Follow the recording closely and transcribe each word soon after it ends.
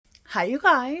Hi you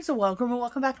guys,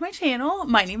 welcome back to my channel.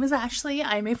 My name is Ashley.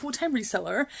 I'm a full-time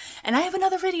reseller and I have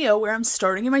another video where I'm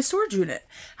starting in my storage unit.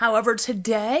 However,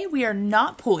 today we are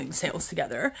not pulling sales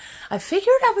together. I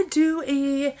figured I would do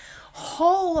a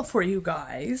haul for you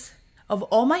guys of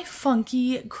all my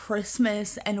funky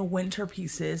Christmas and winter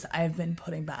pieces I've been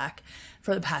putting back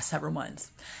for the past several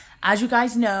months. As you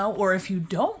guys know, or if you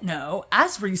don't know,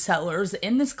 as resellers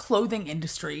in this clothing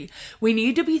industry, we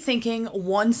need to be thinking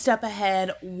one step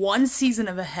ahead, one season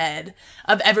ahead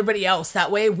of everybody else. That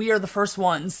way we are the first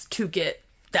ones to get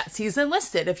that season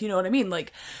listed, if you know what I mean.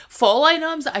 Like fall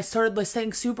items, I started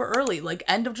listing super early, like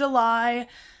end of July,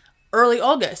 early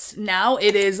August. Now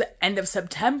it is end of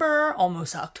September,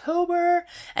 almost October,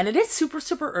 and it is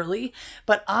super early,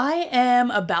 but I am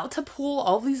about to pull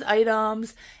all these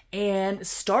items and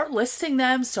start listing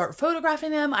them, start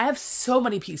photographing them. I have so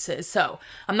many pieces, so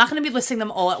I'm not going to be listing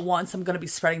them all at once. I'm going to be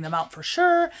spreading them out for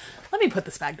sure. Let me put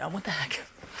this bag down. What the heck?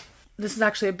 This is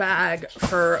actually a bag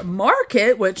for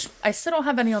market, which I still don't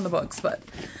have any on the books, but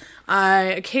I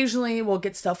occasionally will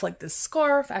get stuff like this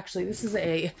scarf. Actually, this is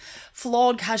a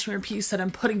flawed cashmere piece that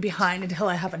I'm putting behind until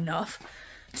I have enough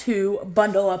to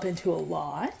bundle up into a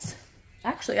lot.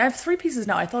 Actually, I have 3 pieces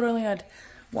now. I thought I only had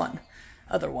one.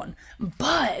 Other one.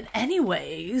 But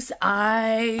anyways,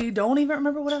 I don't even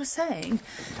remember what I was saying.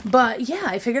 But yeah,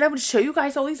 I figured I would show you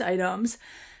guys all these items,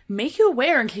 make you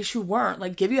aware in case you weren't,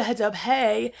 like give you a heads up,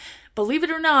 hey, believe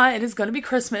it or not, it is going to be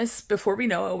Christmas before we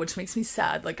know it, which makes me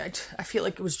sad. Like I feel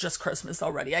like it was just Christmas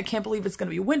already. I can't believe it's going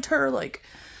to be winter. Like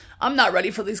I'm not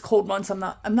ready for these cold months. I'm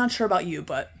not sure about you,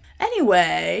 but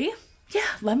anyway, yeah,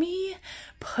 let me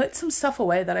put some stuff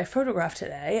away that I photographed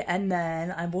today, and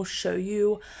then I will show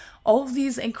you all of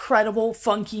these incredible,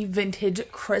 funky, vintage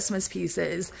Christmas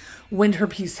pieces, winter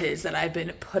pieces that I've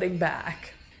been putting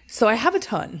back. So I have a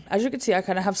ton. As you can see, I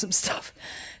kind of have some stuff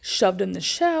shoved in the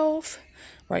shelf.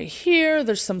 Right here,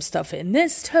 there's some stuff in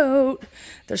this tote.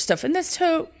 There's stuff in this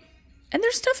tote. And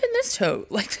there's stuff in this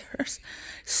tote. Like, there's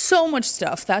so much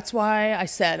stuff. That's why I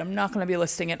said I'm not going to be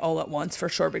listing it all at once for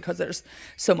sure, because there's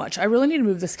so much. I really need to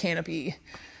move this canopy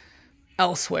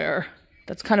elsewhere.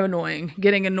 That's kind of annoying,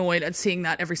 getting annoyed at seeing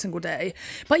that every single day.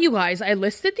 But you guys, I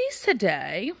listed these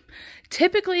today.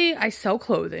 Typically, I sell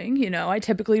clothing, you know, I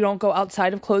typically don't go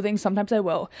outside of clothing. Sometimes I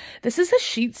will. This is a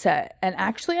sheet set, and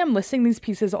actually I'm listing these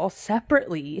pieces all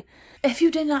separately. If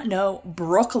you did not know,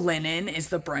 Brooklinen is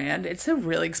the brand. It's a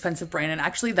really expensive brand, and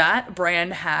actually that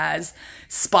brand has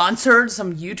sponsored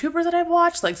some YouTubers that I've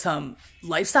watched, like some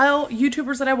lifestyle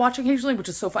YouTubers that I watch occasionally, which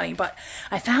is so funny. But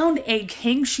I found a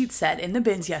king sheet set in the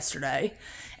bins yesterday,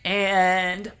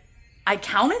 and I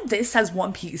counted this as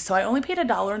one piece, so I only paid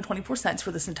 $1.24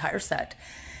 for this entire set,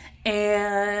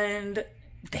 and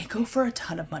they go for a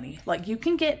ton of money. Like you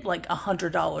can get like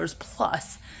 $100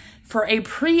 plus for a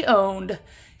pre-owned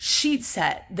sheet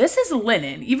set. This is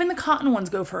linen. Even the cotton ones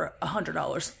go for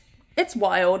 $100. It's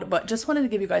wild, but just wanted to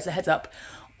give you guys a heads up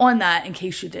on that in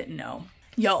case you didn't know.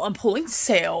 Y'all, I'm pulling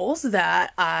sales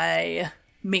that I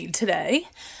made today.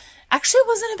 Actually, it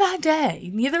wasn't a bad day.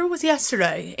 Neither was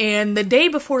yesterday. And the day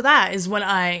before that is when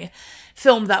I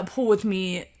filmed that pool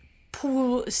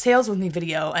sales with me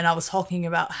video, and I was talking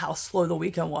about how slow the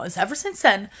weekend was. Ever since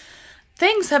then,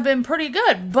 things have been pretty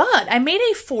good. But I made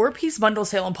a 4-piece bundle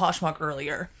sale on Poshmark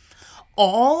earlier.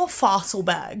 All fossil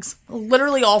bags.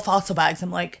 Literally all fossil bags.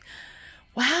 I'm like,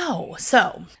 wow.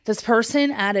 So this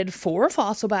person added 4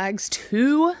 fossil bags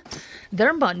to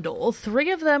their bundle.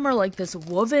 3 of them are like this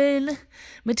woven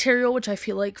material, which I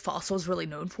feel like Fossil is really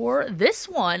known for. This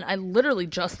one I literally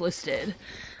just listed.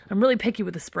 I'm really picky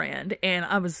with this brand, and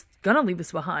I was gonna leave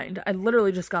this behind. I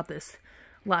literally just got this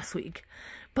last week.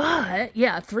 But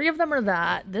yeah, 3 of them are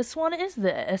that. This one is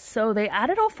this. So they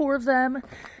added all 4 of them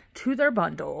to their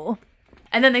bundle.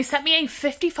 And then they sent me a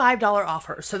 $55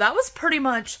 offer. So that was pretty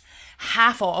much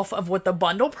half off of what the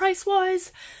bundle price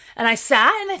was. And I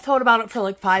sat and I thought about it for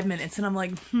like 5 minutes, and I'm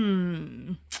like,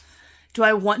 do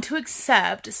I want to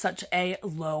accept such a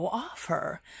low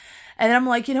offer? And I'm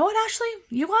like, you know what, Ashley?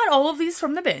 You got all of these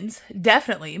from the bins.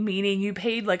 Definitely. Meaning you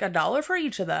paid like $1 for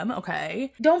each of them.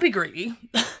 Okay. Don't be greedy.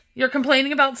 You're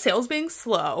complaining about sales being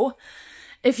slow.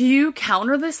 If you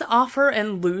counter this offer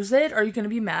and lose it, are you going to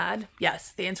be mad?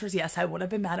 Yes. The answer is yes. I would have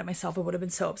been mad at myself. I would have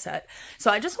been so upset. So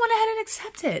I just went ahead and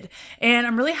accepted. And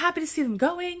I'm really happy to see them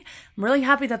going. I'm really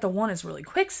happy that the one is really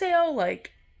quick sale.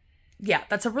 Like, yeah,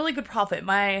 that's a really good profit.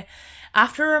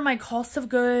 After my cost of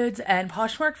goods and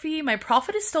Poshmark fee, my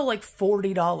profit is still like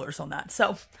 $40 on that.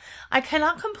 So I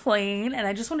cannot complain. And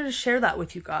I just wanted to share that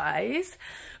with you guys.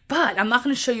 But I'm not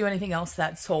going to show you anything else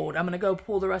that's sold. I'm going to go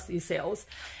pull the rest of these sales,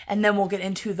 and then we'll get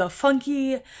into the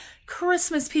funky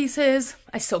Christmas pieces.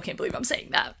 I still can't believe I'm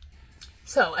saying that.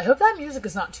 So I hope that music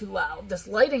is not too loud. This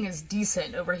lighting is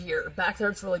decent over here. Back there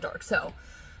it's really dark, so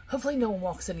hopefully no one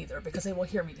walks in either, because they will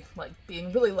hear me like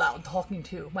being really loud talking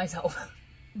to myself.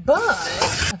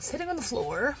 But I'm sitting on the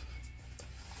floor.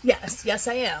 Yes,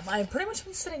 I am. I've pretty much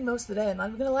been sitting most of the day. I'm not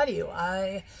even gonna lie to you.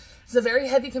 It's a very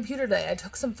heavy computer day. I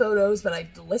took some photos, but I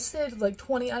listed like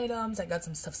 20 items. I got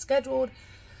some stuff scheduled.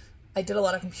 I did a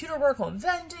lot of computer work on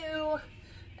Vendu.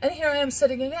 And here I am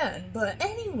sitting again. But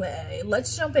anyway,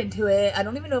 let's jump into it. I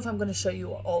don't even know if I'm going to show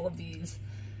you all of these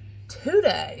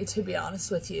today, to be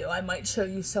honest with you. I might show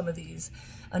you some of these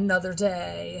another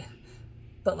day.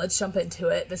 But let's jump into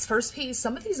it. This first piece,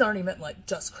 some of these aren't even like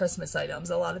just Christmas items.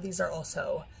 A lot of these are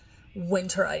also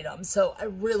winter items. So I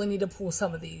really need to pull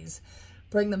some of these,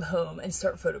 bring them home, and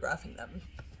start photographing them.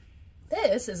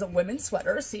 This is a women's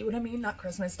sweater. See what I mean? Not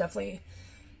Christmas, definitely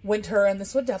winter. And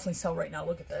this would definitely sell right now.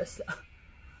 Look at this.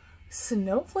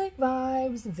 Snowflake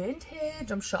vibes,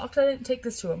 vintage. I'm shocked I didn't take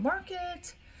this to a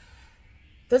market.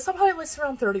 This will probably list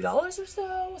around $30 or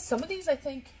so. Some of these I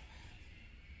think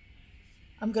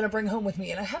I'm going to bring home with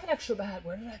me. And I have an extra bag.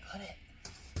 Where did I put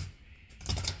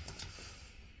it?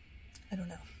 I don't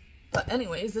know. But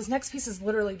anyways, this next piece is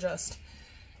literally just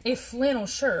a flannel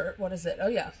shirt. What is it? Oh,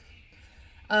 yeah.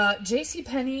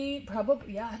 JCPenney,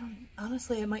 probably. Yeah,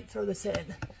 honestly, I might throw this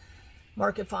in.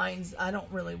 Market finds. I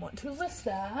don't really want to list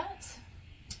that.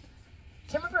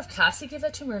 Can't remember if Cassie gave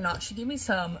that to me or not. She gave me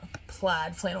some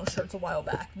plaid flannel shirts a while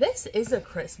back. This is a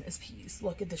Christmas piece.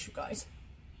 Look at this, you guys.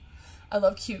 I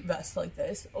love cute vests like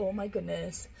this. Oh my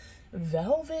goodness.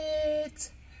 Velvet.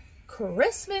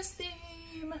 Christmas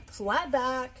theme. Plaid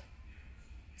back.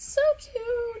 So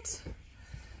cute.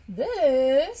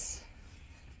 This.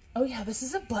 Oh yeah, this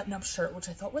is a button-up shirt, which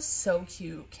I thought was so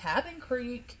cute. Cabin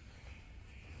Creek.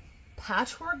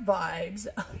 Patchwork vibes.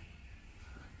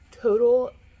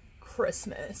 Total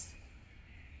Christmas.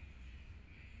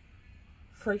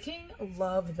 Freaking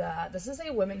love that. This is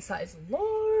a women's size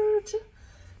large.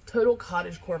 Total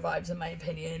cottagecore vibes in my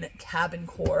opinion. Cabin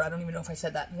core. I don't even know if I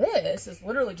said that. This is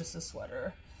literally just a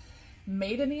sweater.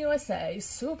 Made in the USA.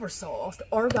 Super soft.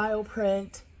 Argyle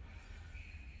print.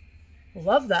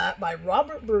 Love that. By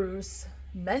Robert Bruce.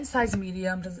 Men's size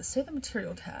medium. Does it say the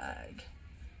material tag?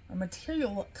 Or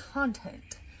material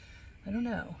content? I don't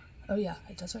know. Oh yeah,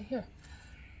 it does right here.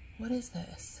 What is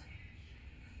this?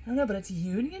 I don't know, but it's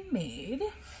union made.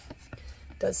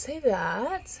 Does say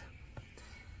that.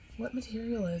 What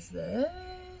material is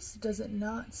this? Does it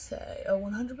not say? Oh,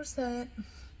 100%.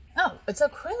 Oh, it's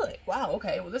acrylic. Wow,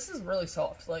 okay. Well, this is really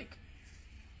soft. Like,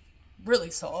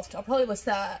 really soft. I'll probably list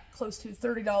that close to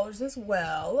 $30 as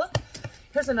well.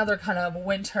 Here's another kind of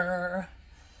winter,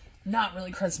 not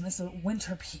really Christmas, a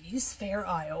winter piece. Fair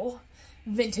Isle.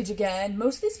 Vintage again.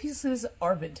 Most of these pieces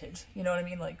are vintage. You know what I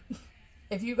mean? Like,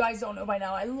 if you guys don't know by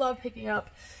now, I love picking up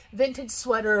vintage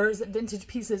sweaters, vintage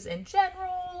pieces in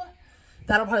general.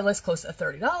 That'll probably list close to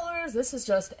 $30. This is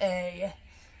just a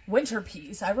winter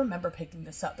piece. I remember picking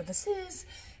this up, but this is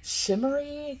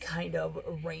shimmery, kind of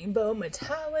rainbow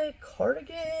metallic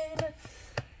cardigan.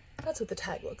 That's what the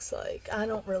tag looks like. I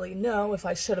don't really know if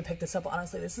I should have picked this up.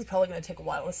 Honestly, this is probably going to take a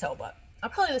while to sell, but I'll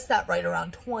probably list that right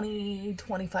around $20,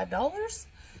 $25.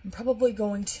 I'm probably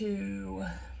going to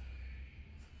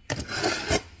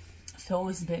fill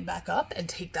this bin back up and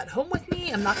take that home with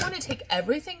me. I'm not going to take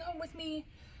everything home with me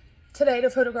today to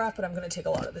photograph, but I'm going to take a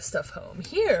lot of this stuff home.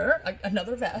 Here,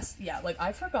 another vest. Yeah, like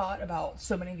I forgot about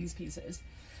so many of these pieces.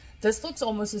 This looks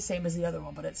almost the same as the other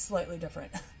one, but it's slightly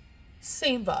different.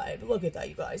 Same vibe. Look at that,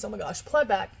 you guys. Oh my gosh. Plaid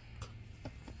back.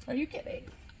 Are you kidding?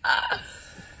 Ah.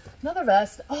 Another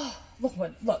vest. Oh, look,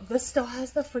 this still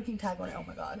has the freaking tag on it. Oh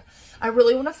my god. I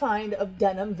really want to find a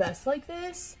denim vest like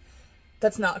this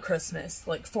that's not Christmas,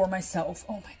 like for myself.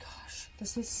 Oh my gosh.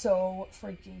 This is so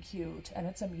freaking cute. And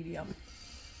it's a medium.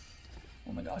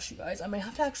 Oh my gosh, you guys. I may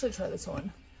have to actually try this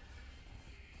on.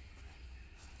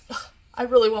 I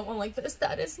really want one like this.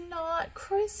 That is not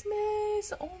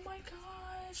Christmas. Oh my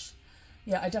gosh.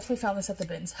 Yeah, I definitely found this at the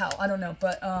bins. How? I don't know.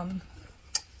 But,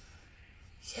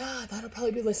 yeah, that'll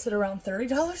probably be listed around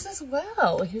 $30 as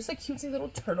well. Here's a cutesy little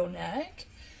turtleneck.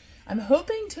 I'm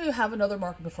hoping to have another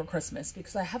market before Christmas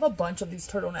because I have a bunch of these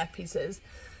turtleneck pieces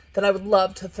that I would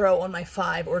love to throw on my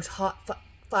 $5 or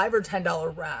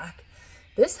 $10 rack.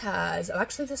 This has,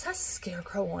 actually this has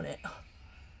Scarecrow on it.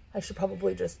 I should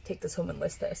probably just take this home and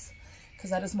list this because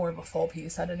that is more of a fall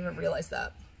piece. I didn't even realize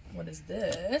that. What is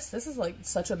this? This is like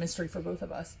such a mystery for both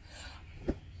of us.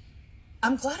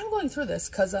 I'm glad I'm going through this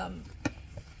because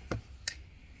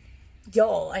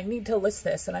Y'all, I need to list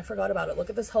this and I forgot about it. Look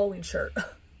at this Halloween shirt.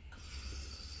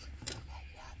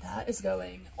 That is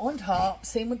going on top.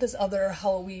 Same with this other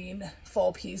Halloween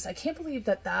fall piece. I can't believe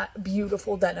that that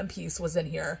beautiful denim piece was in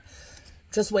here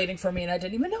just waiting for me and I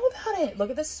didn't even know about it. Look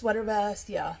at this sweater vest.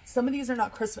 Yeah, some of these are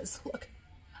not Christmas. Look.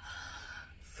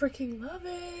 Freaking love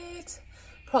it.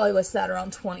 Probably list that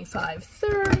around 25,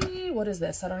 30. What is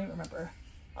this? I don't even remember.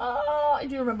 Oh, I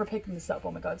do remember picking this up.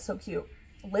 Oh my God, so cute.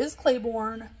 Liz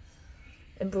Claiborne.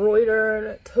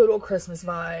 Embroidered. Total Christmas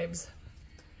vibes.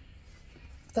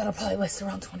 That'll probably list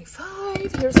around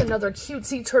 25. Here's another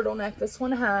cutesy turtleneck. This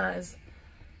one has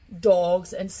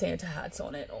dogs and Santa hats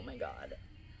on it. Oh my God.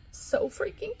 So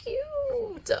freaking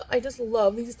cute. I just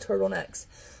love these turtlenecks.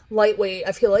 Lightweight.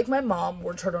 I feel like my mom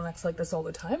wore turtlenecks like this all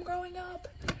the time growing up.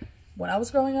 When I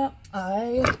was growing up,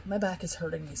 my back is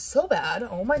hurting me so bad.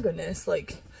 Oh my goodness.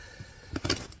 Like,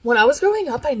 when I was growing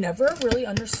up, I never really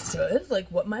understood like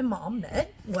what my mom meant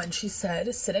when she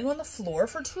said sitting on the floor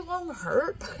for too long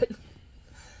hurt. But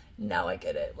now I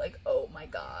get it. Like, oh my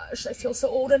gosh, I feel so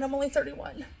old and I'm only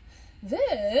 31.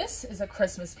 This is a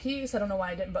Christmas piece. I don't know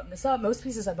why I didn't button this up. Most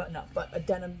pieces I button up, but a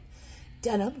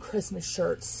denim Christmas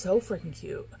shirt. So freaking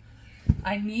cute.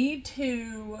 I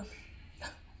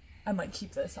might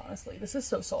keep this, honestly. This is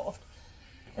so soft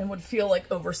and would feel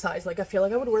like oversized. Like, I feel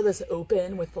like I would wear this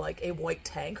open with like a white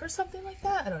tank or something like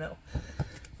that. I don't know.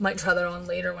 Might try that on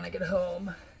later when I get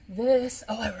home. This,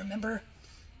 oh, I remember.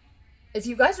 If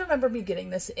you guys remember me getting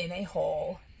this in a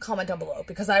haul, comment down below,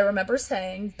 because I remember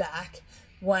saying back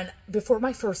before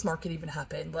my first market even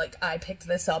happened, like I picked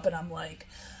this up and I'm like,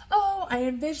 oh, I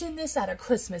envisioned this at a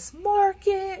Christmas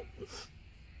market.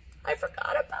 I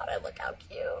forgot about it. Look how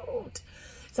cute.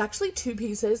 It's actually 2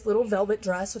 pieces, little velvet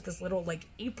dress with this little like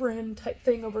apron type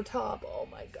thing over top. Oh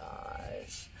my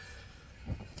gosh.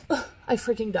 I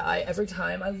freaking die every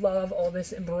time. I love all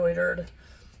this embroidered,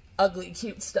 ugly,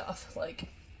 cute stuff. Like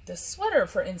this sweater,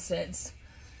 for instance.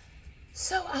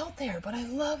 So out there, but I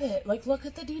love it. Like, look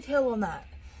at the detail on that.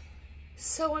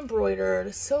 So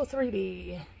embroidered, so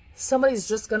 3D. Somebody's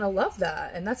just gonna love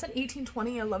that. And that's an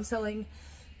 1820. I love selling,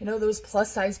 you know, those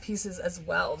plus size pieces as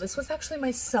well. This was actually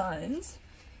my son's.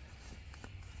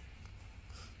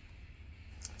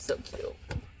 So cute.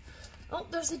 Oh,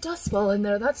 there's a dust ball in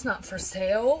there. That's not for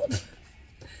sale.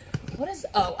 What is,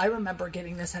 oh, I remember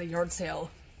getting this at a yard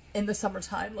sale in the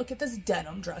summertime. Look at this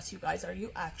denim dress, you guys. Are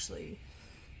you actually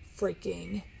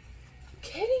freaking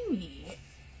kidding me?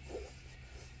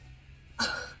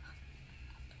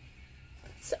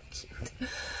 So cute.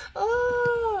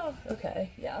 Oh,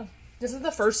 okay, yeah. This is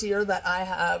the first year that I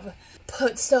have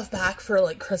put stuff back for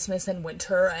like Christmas and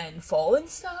winter and fall and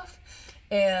stuff.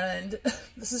 And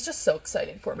this is just so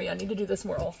exciting for me. I need to do this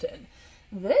more often.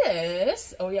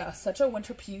 This, oh yeah, such a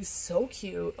winter piece. So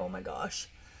cute. Oh my gosh.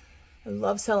 I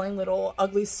love selling little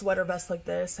ugly sweater vests like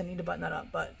this. I need to button that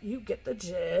up, but you get the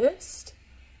gist.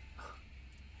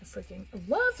 I freaking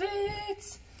love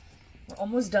it. We're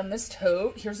almost done this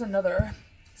tote. Here's another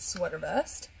sweater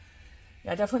vest.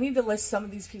 Yeah, I definitely need to list some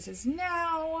of these pieces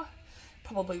now.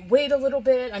 Probably wait a little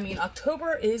bit. I mean,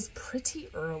 October is pretty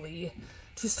early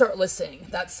to start listing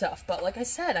that stuff. But like I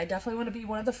said, I definitely want to be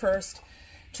one of the first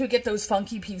to get those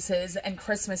funky pieces and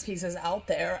Christmas pieces out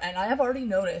there. And I have already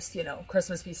noticed, you know,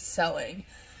 Christmas pieces selling.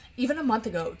 Even a month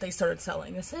ago, they started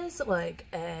selling. This is like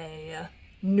a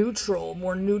neutral,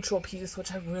 more neutral piece,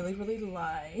 which I really, really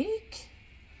like.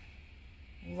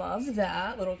 Love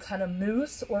that. Little kind of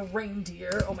moose or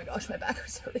reindeer. Oh my gosh, my back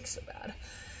is hurting so bad.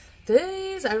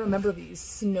 These, I remember these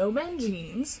snowman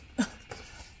jeans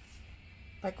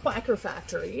by Quacker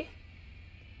Factory.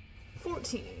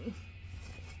 14.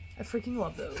 I freaking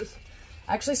love those.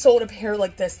 I actually sold a pair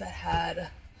like this that had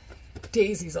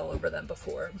daisies all over them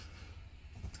before.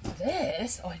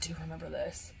 This, oh, I do remember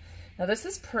this. Now this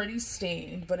is pretty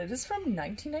stained, but it is from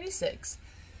 1996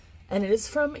 and it is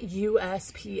from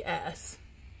USPS.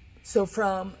 So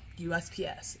from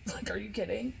USPS, like, are you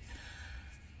kidding?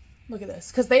 Look at this,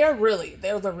 because they're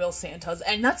the real Santas.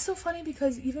 And that's so funny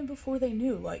because even before they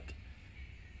knew, like,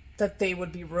 that they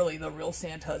would be really the real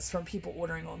Santas from people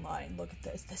ordering online. Look at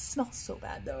this. This smells so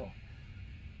bad, though.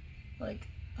 Like,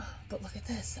 but look at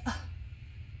this.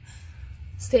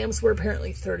 Stamps were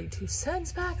apparently 32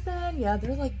 cents back then. Yeah,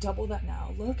 they're like double that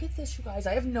now. Look at this, you guys.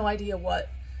 I have no idea what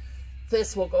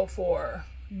this will go for.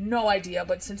 No idea,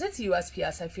 but since it's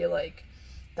USPS, I feel like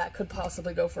that could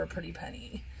possibly go for a pretty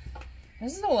penny.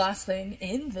 This is the last thing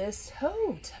in this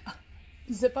tote.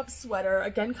 Zip up sweater,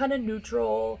 again, kind of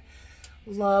neutral.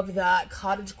 Love that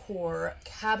cottagecore,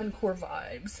 cabin core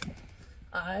vibes.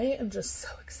 I am just so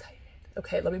excited.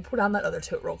 Okay, let me put on that other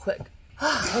tote real quick.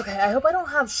 Okay, I hope I don't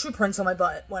have shoe prints on my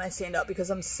butt when I stand up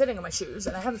because I'm sitting in my shoes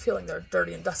and I have a feeling they're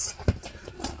dirty and dusty.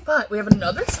 But we have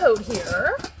another tote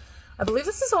here. I believe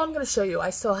this is all I'm going to show you. I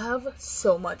still have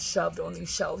so much shoved on these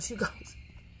shelves, you guys.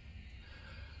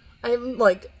 I'm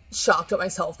like shocked at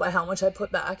myself by how much I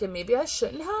put back, and maybe I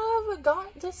shouldn't have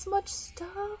got this much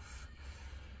stuff.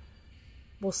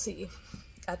 We'll see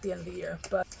at the end of the year.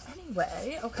 But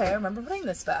anyway, okay, I remember putting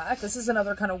this back. This is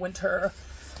another kind of winter,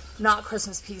 not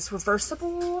Christmas piece.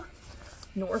 Reversible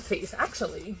North Face.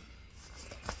 Actually,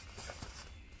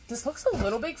 this looks a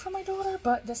little big for my daughter,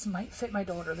 but this might fit my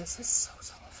daughter. This is so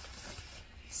soft.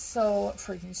 So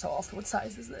freaking soft. What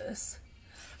size is this?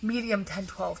 Medium 10,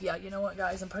 12. Yeah, you know what,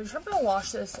 guys? I'm pretty sure I'm going to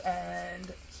wash this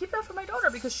and keep that for my daughter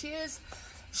because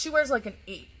she wears like an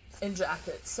 8 in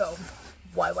jacket. So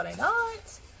why would I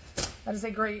not? That is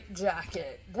a great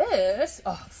jacket. This,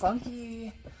 oh,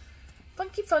 funky.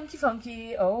 Funky, funky,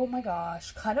 funky. Oh my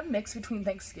gosh. Kind of mixed between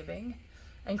Thanksgiving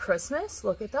and Christmas.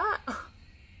 Look at that.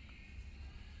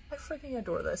 I freaking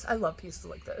adore this. I love pieces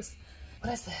like this.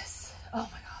 What is this? Oh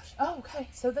my gosh. Oh, okay.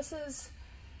 So this is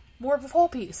more of a fall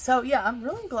piece. So yeah, I'm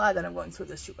really glad that I'm going through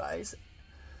this, you guys.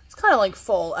 It's kind of like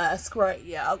fall-esque, right?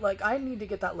 Yeah, like I need to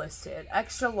get that listed.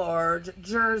 Extra large,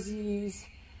 jerseys,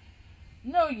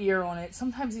 no year on it.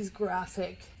 Sometimes these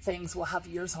graphic things will have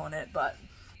years on it, but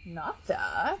not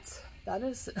that.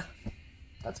 That's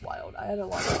wild. I had a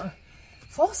lot more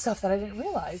fall stuff that I didn't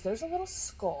realize. There's a little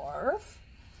scarf.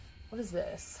 What is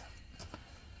this?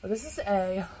 Oh, this is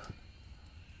a...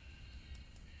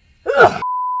 Ugh.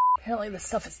 Apparently this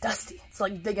stuff is dusty. It's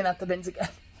like digging at the bins again.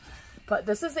 But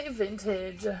this is a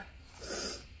vintage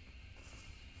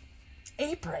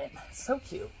apron. So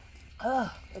cute.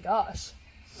 Oh my gosh.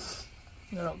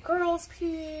 Little girl's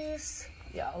piece.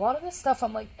 Yeah, a lot of this stuff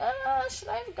I'm like, should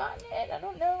I have gotten it? I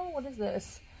don't know. What is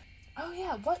this? Oh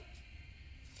yeah, what?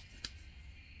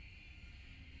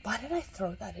 Why did I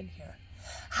throw that in here?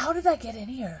 How did that get in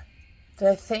here? Did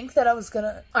I think that I was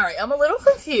gonna... Alright, I'm a little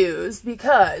confused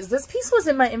because this piece was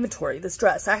in my inventory, this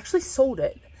dress. I actually sold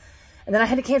it. And then I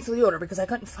had to cancel the order because I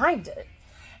couldn't find it.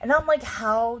 And I'm like,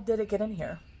 how did it get in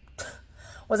here?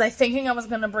 Was I thinking I was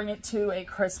gonna bring it to a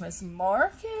Christmas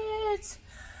market?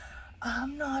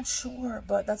 I'm not sure,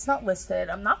 but that's not listed.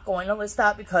 I'm not going to list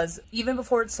that because even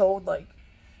before it sold, like,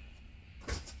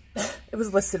 it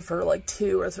was listed for like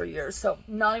 2 or 3 years. So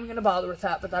not even gonna bother with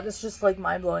that, but that is just like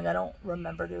mind-blowing. I don't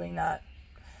remember doing that.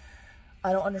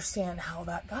 I don't understand how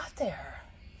that got there.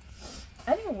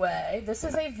 Anyway, this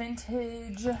is a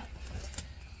vintage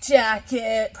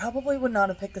jacket. Probably would not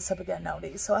have picked this up again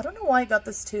nowadays. So I don't know why I got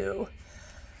this to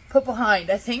put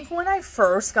behind. I think when I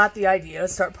first got the idea to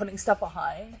start putting stuff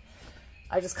behind,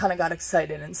 I just kind of got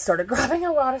excited and started grabbing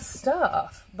a lot of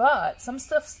stuff. But some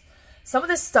of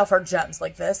this stuff are gems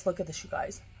like this. Look at this, you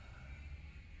guys.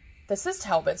 This is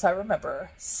Talbot's, I remember.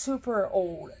 Super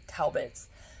old Talbot's.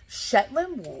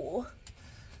 Shetland wool.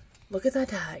 Look at that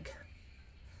tag.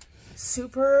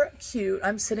 Super cute.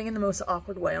 I'm sitting in the most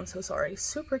awkward way. I'm so sorry.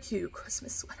 Super cute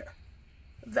Christmas sweater.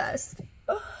 Vest.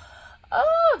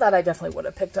 Oh, that I definitely would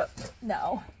have picked up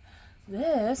now.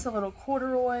 This, a little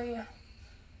corduroy.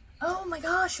 Oh my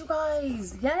gosh, you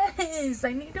guys. Yes,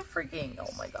 I need a freaking,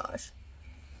 oh my gosh.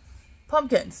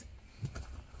 Pumpkins.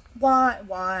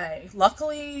 Why?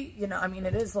 Luckily, you know, I mean,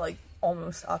 it is like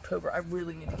almost October. I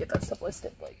really need to get that stuff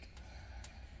listed. Like,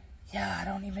 yeah, I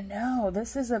don't even know.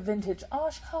 This is a vintage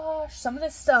Oshkosh. Some of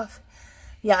this stuff,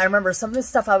 yeah, I remember some of this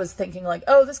stuff I was thinking like,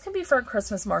 oh, this can be for a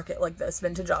Christmas market like this.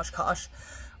 Vintage Oshkosh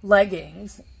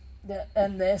leggings.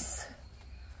 And this,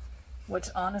 which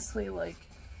honestly, like,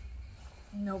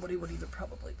 nobody would even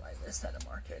probably buy this at a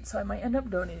market. So I might end up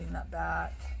donating that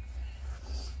back.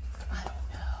 I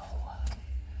don't know.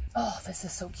 Oh, this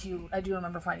is so cute. I do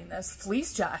remember finding this.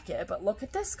 Fleece jacket, but look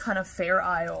at this kind of Fair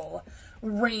Isle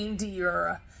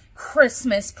reindeer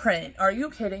Christmas print. Are you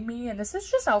kidding me? And this is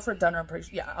just Alfred Dunner.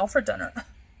 Yeah, Alfred Dunner.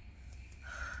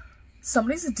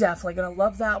 Somebody's definitely going to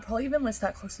love that. I'll probably even list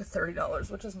that close to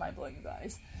 $30, which is mind-blowing, you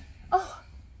guys. Oh,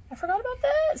 I forgot about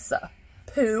this.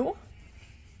 Pooh.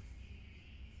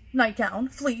 Nightgown.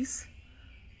 Fleece.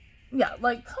 Yeah,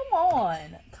 like, come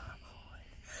on.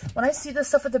 When I see this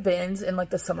stuff at the bins in like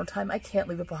the summertime, I can't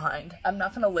leave it behind. I'm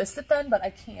not going to list it then, but I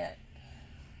can't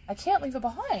leave it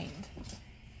behind.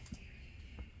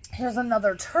 Here's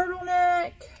another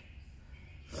turtleneck.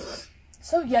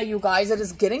 So yeah, you guys, it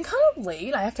is getting kind of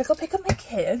late. I have to go pick up my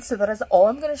kids, so that is all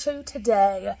I'm going to show you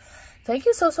today. Thank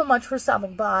you so much for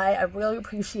stopping by. I really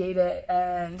appreciate it,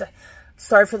 and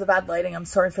sorry for the bad lighting. I'm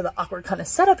sorry for the awkward kind of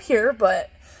setup here, but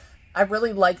I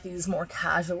really like these more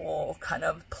casual kind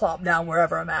of plop down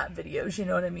wherever I'm at videos, you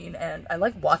know what I mean? And I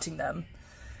like watching them.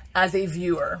 as a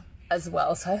viewer as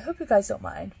well. So I hope you guys don't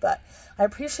mind, but I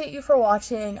appreciate you for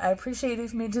watching. I appreciate you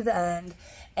for me to the end,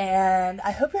 and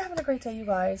I hope you're having a great day, you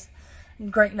guys.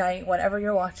 Great night whenever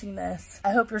you're watching this.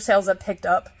 I hope your sales have picked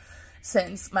up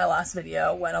since my last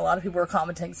video, when a lot of people were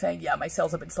commenting saying, yeah, my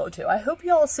sales have been slow too. I hope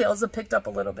y'all's sales have picked up a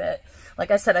little bit.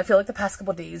 Like I said, I feel like the past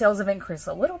couple days sales have increased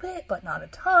a little bit, but not a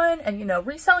ton. And you know,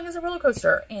 reselling is a roller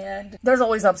coaster, and there's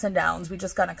always ups and downs. We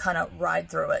just gotta kind of ride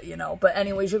through it, you know. But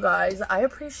anyways, you guys, I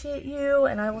appreciate you,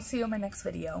 and I will see you in my next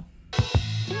video.